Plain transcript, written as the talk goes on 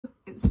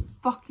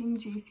fucking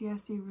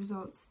GCSE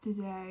results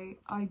today.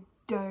 I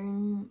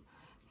don't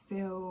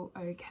feel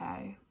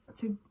okay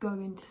to go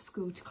into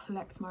school to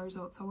collect my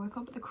results. I woke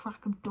up at the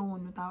crack of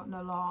dawn without an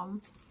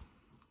alarm.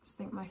 I just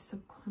think my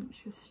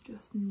subconscious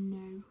just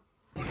knew.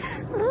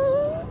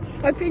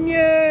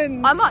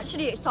 Opinions! I'm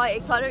actually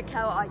excited, so I don't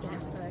care what I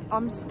guess. So.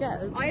 I'm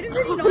scared. I had a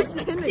really nice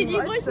night. Did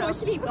you guys not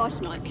sleep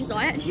last night? Because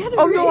I actually had a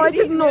no, I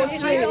did not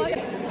sleep.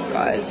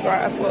 Guys,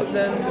 right, I've got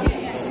them.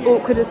 It's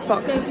awkward as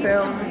fuck to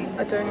film.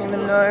 I don't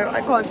even know.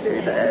 I can't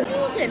do this.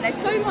 Listen, there's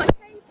so much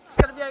paper. It's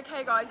gonna be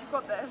okay, guys. You've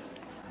got this.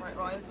 Right,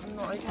 guys, I'm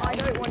not okay. I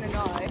don't want to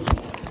know.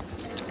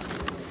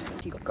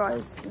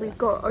 Guys, we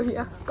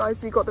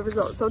got the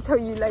results. I'll tell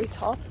you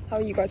later. How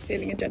are you guys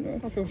feeling in general?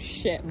 I feel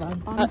shit,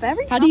 man. I'm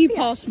very How do you happy,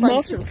 pass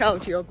French and Cal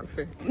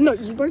geography? No,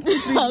 you both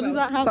did really How does well.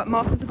 that happen? But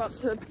Martha's about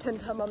to pretend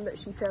to her mum that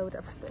she failed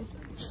everything.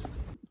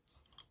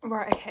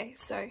 Right, okay,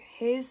 so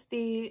here's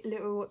the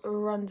little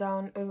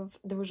rundown of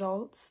the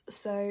results.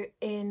 So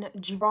in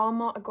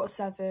drama, I got a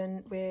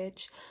 7,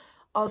 which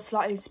I was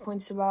slightly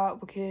disappointed about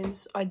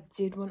because I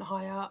did want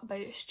higher, but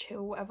it's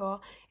chill, whatever.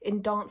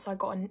 In dance, I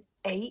got an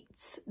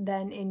 8.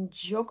 Then in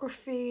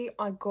geography,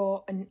 I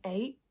got an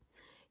 8.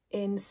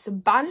 In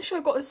Spanish, I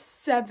got a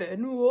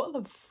 7. What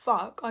the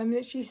fuck? I'm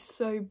literally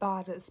so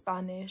bad at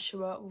Spanish.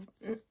 Well,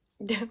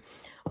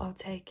 I'll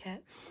take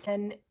it.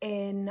 And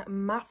in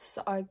maths,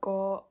 I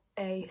got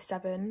a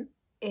 7.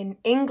 In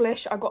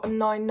English, I got a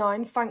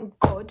 9/9, thank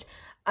God.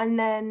 And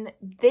then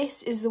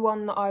this is the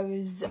one that I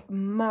was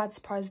mad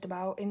surprised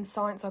about. In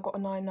science, I got a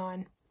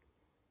 9/9.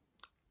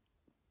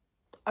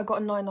 I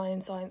got a 9/9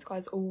 in science,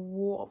 guys.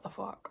 What the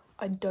fuck?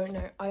 I don't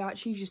know. I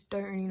actually just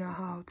don't really know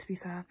how, to be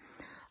fair.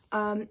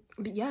 But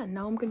yeah,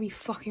 now I'm gonna be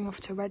fucking off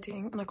to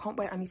Reading, and I can't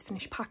wait. I need to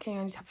finish packing.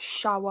 I need to have a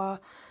shower.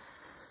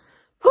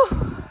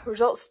 Whew.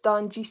 Results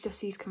done.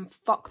 GCSEs can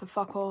fuck the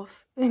fuck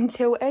off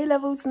until A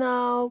levels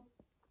now.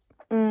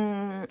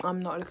 I'm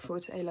not looking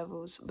forward to A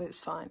levels, but it's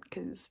fine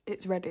because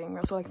it's Reading.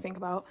 That's all I can think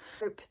about.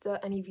 Hope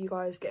that any of you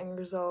guys getting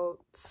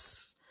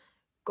results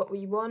got what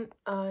you want,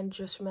 and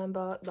just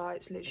remember that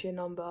it's literally a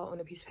number on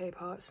a piece of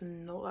paper. It's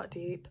not that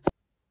deep.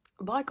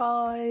 Bye,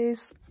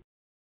 guys.